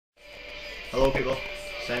Hello people,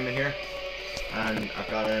 Simon here, and I've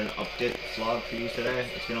got an update vlog for you today.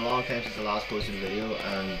 It's been a long time since the last posted video,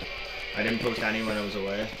 and I didn't post any when I was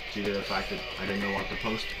away due to the fact that I didn't know what to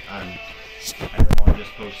post, and I didn't want to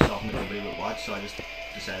just post something that nobody would watch, so I just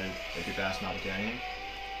decided it'd be best not to do anything.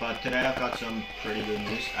 But today I've got some pretty good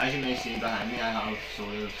news. As you may see behind me, I have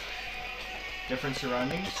sort of different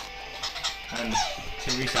surroundings, and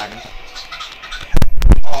 2 seconds.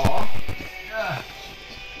 Aww. Yeah.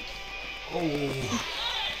 Oh,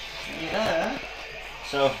 yeah.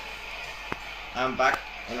 So, I'm back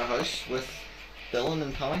in the house with Dylan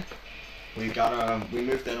and Tommy. We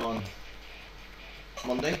moved in on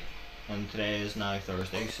Monday, and today is now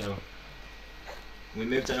Thursday, so we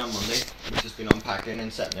moved in on Monday. We've just been unpacking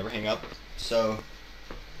and setting everything up. So,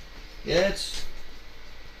 yeah,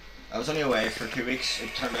 I was only away for 2 weeks.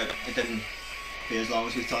 It turned out it didn't be as long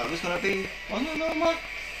as we thought it was going to be.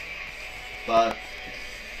 But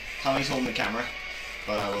Tommy's holding the camera,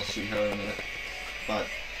 but I will shoot her in a minute. But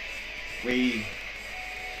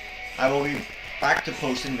I will be back to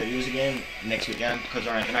posting videos again next weekend because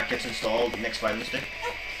our internet gets installed next Wednesday.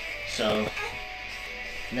 So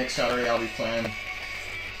next Saturday I'll be playing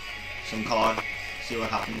some COD, see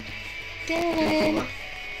what happened. Good.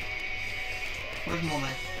 Where's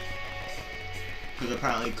Mommy? Because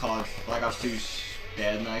apparently COD Black Ops 2's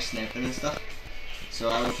dead now, sniping and stuff. So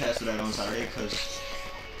I will test it out on Saturday because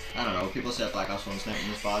I don't know, people said Black Ops 1 sniping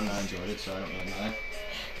was bad and I enjoyed it, so I don't really mind.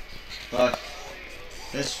 But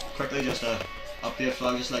this quickly just a update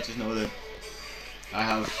vlog, just lets us know that I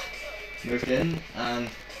have moved in and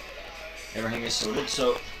everything is sorted.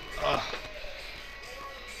 So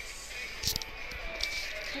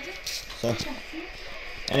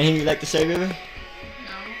anything you'd like to say, baby?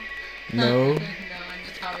 No. No, I'm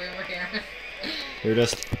just happy we're here. You're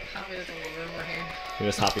just Happy with the room we're here. You're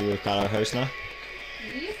just happy we've got our house now?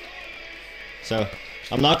 Yep. So,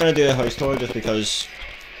 I'm not going to do a house tour just because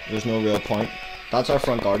there's no real point. That's our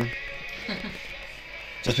front garden.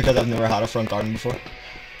 Just because I've never had a front garden before.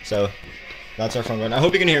 So, that's our front garden. I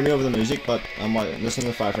hope you can hear me over the music, but I'm listening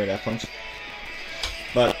to Five Nights at Freddy's.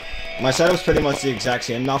 But my setup's pretty much the exact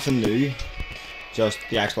same, nothing new. Just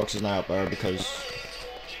the Xbox is now up there because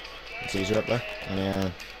it's easier up there. And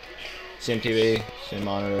then, same TV, same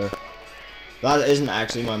monitor. That isn't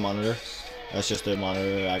actually my monitor. That's just the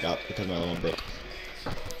monitor I got because my other one broke.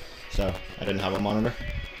 So, I didn't have a monitor.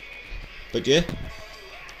 But yeah,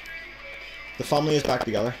 the family is back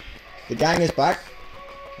together. The gang is back.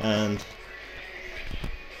 And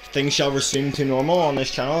things shall resume to normal on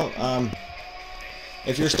this channel.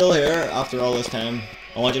 If you're still here after all this time,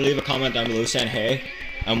 I want you to leave a comment down below saying hey.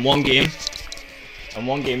 And one game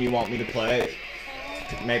you want me to play.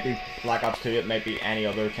 It might be Black Ops 2, it might be any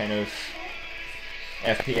other kind of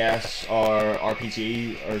FPS or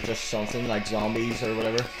RPG or just something like zombies or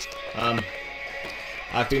whatever.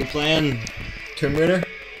 I've been playing Tomb Raider,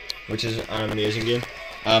 which is an amazing game.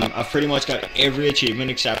 I've pretty much got every achievement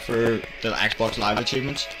except for the Xbox Live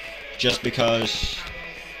achievements, just because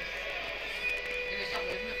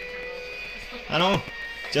I know,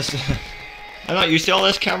 just I'm not used to all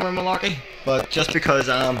this camera malarkey, but just because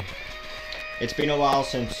it's been a while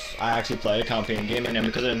since I actually played a campaign game, and then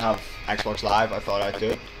because I didn't have Xbox Live, I thought I'd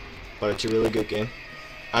do it. But it's a really good game.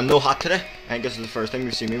 And no hat today. I think this is the first time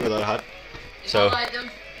you've seen me without a hat. So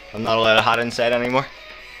I'm not allowed a hat inside anymore.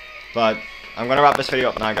 But I'm gonna wrap this video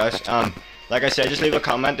up now, guys. Like I said, just leave a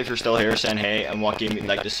comment if you're still here saying hey and what game you'd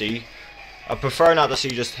like to see. I prefer not to see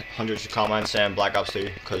just hundreds of comments saying Black Ops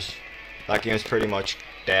 2 because that game is pretty much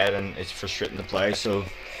dead and it's frustrating to play. So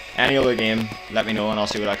any other game, let me know and I'll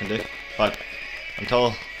see what I can do. But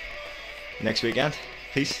until next weekend,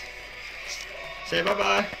 peace. Say bye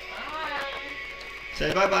bye.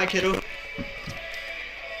 Say bye bye, kiddo.